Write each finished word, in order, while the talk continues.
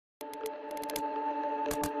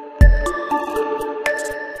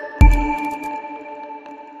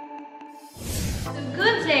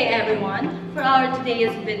everyone! For our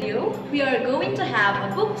today's video, we are going to have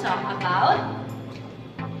a book talk about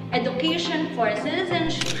Education for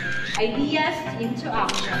Citizenship, Ideas into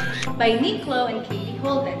Action by Clough and Cathie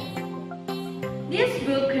Holden. This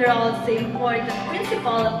book heralds the important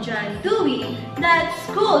principle of John Dewey that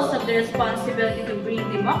schools have the responsibility to bring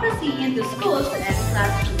democracy into schools and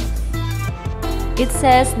classrooms. It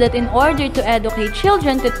says that in order to educate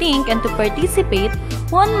children to think and to participate,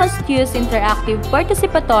 one must use interactive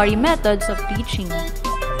participatory methods of teaching.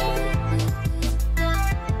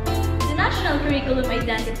 The national curriculum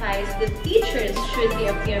identifies that teachers should be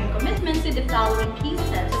a firm commitment to the following key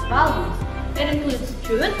sets of values. It includes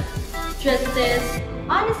truth, justice,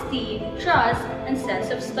 honesty, trust, and sense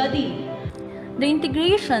of study. The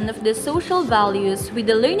integration of the social values with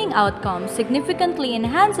the learning outcomes significantly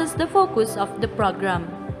enhances the focus of the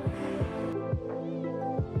program.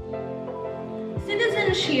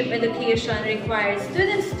 Citizenship education requires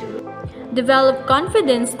students to develop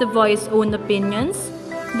confidence to voice own opinions,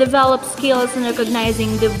 develop skills in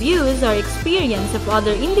recognizing the views or experience of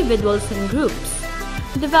other individuals and groups,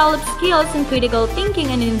 develop skills in critical thinking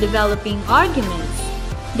and in developing arguments,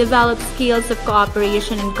 develop skills of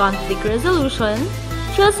cooperation and conflict resolution,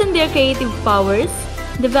 trust in their creative powers,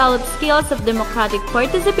 develop skills of democratic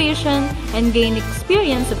participation, and gain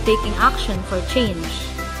experience of taking action for change.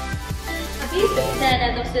 A basic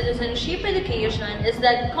tenet of citizenship education is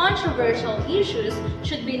that controversial issues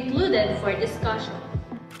should be included for discussion.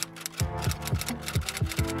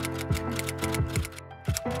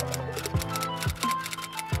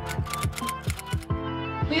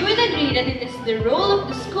 We would agree that it is the role of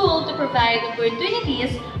the school to provide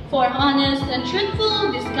opportunities for honest and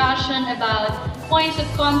truthful discussion about points of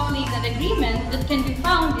conflict and agreement that can be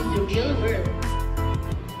found in the real world.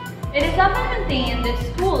 It is often maintained that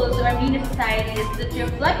schools are mini societies that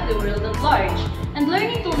reflect the world at large, and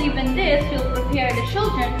learning to live in this will prepare the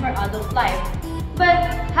children for adult life.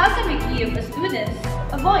 But how can we give the students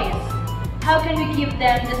a voice? How can we give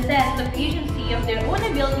them the sense of agency of their own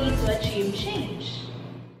ability to achieve change?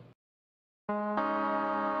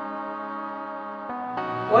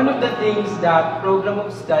 One of the things that Program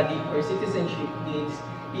of Study for Citizenship needs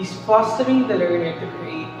is fostering the learner to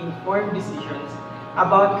create informed decisions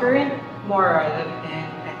about current moral and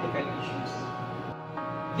ethical issues.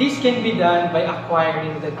 This can be done by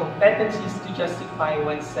acquiring the competencies to justify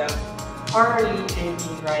oneself orally and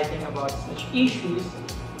in writing about such issues,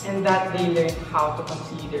 and that they learn how to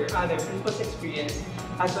consider other people's experience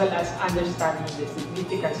as well as understanding the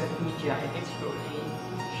significance of media and its role in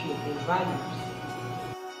shaping values.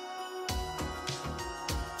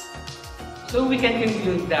 So we can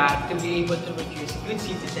conclude that to be able to produce good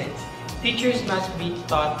citizens, teachers must be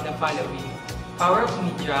taught the following: power of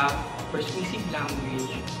media, persuasive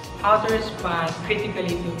language, how to respond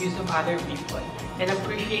critically to views of other people, and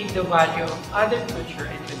appreciate the value of other culture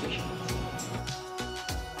and traditions.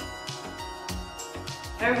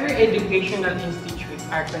 Every educational institute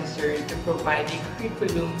are concerned to provide a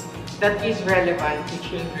curriculum that is relevant to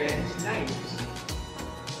children's lives.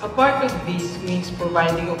 A part of this means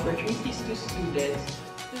providing opportunities to students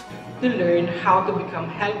to learn how to become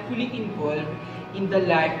helpfully involved in the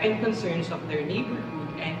life and concerns of their neighborhood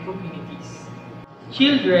and communities.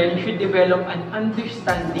 Children should develop an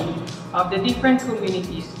understanding of the different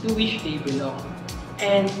communities to which they belong,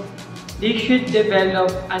 and they should develop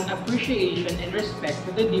an appreciation and respect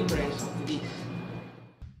for the difference of these.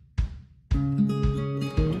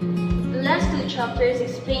 The last two chapters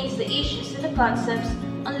explains the issues and the concepts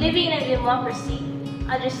on living in a democracy,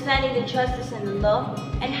 understanding the justice and the law,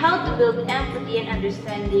 and how to build empathy and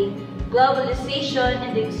understanding, globalization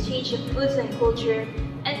and the exchange of goods and culture,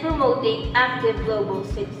 and promoting active global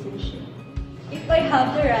citizenship. If I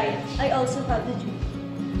have the right, I also have the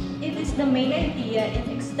duty. It is the main idea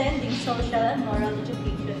in extending social and moral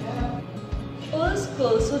education. All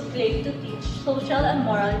schools would claim to teach social and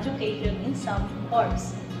moral education in some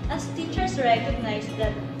forms, as teachers recognize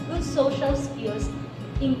that good social skills,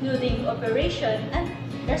 including cooperation and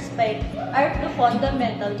respect, are the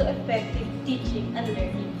fundamental to effective teaching and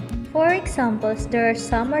learning. For examples, there are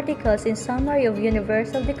some articles in Summary of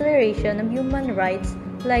Universal Declaration of Human Rights,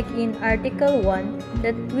 like in Article 1,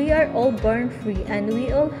 that we are all born free and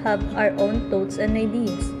we all have our own thoughts and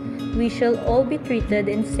ideas. We shall all be treated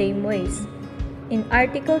in same ways. In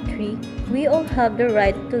Article 3, we all have the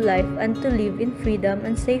right to life and to live in freedom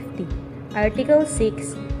and safety. Article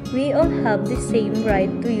 6, we all have the same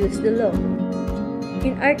right to use the law.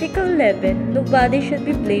 In Article 11, nobody should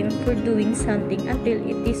be blamed for doing something until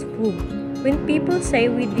it is proved. When people say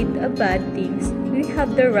we did a bad things, we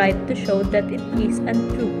have the right to show that it is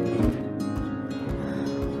untrue.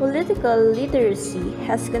 Political literacy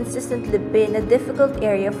has consistently been a difficult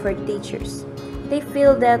area for teachers. They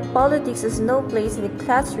feel that politics has no place in the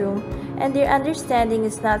classroom and their understanding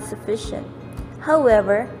is not sufficient.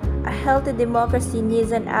 However, a healthy democracy needs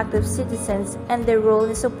an active citizens and their role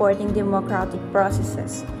in supporting democratic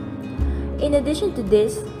processes. In addition to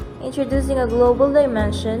this, introducing a global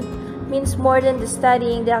dimension means more than the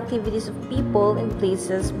studying the activities of people in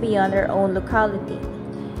places beyond our own locality.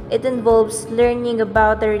 It involves learning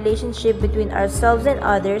about the relationship between ourselves and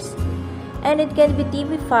others, and it can be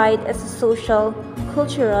typified as a social,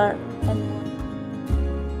 cultural, and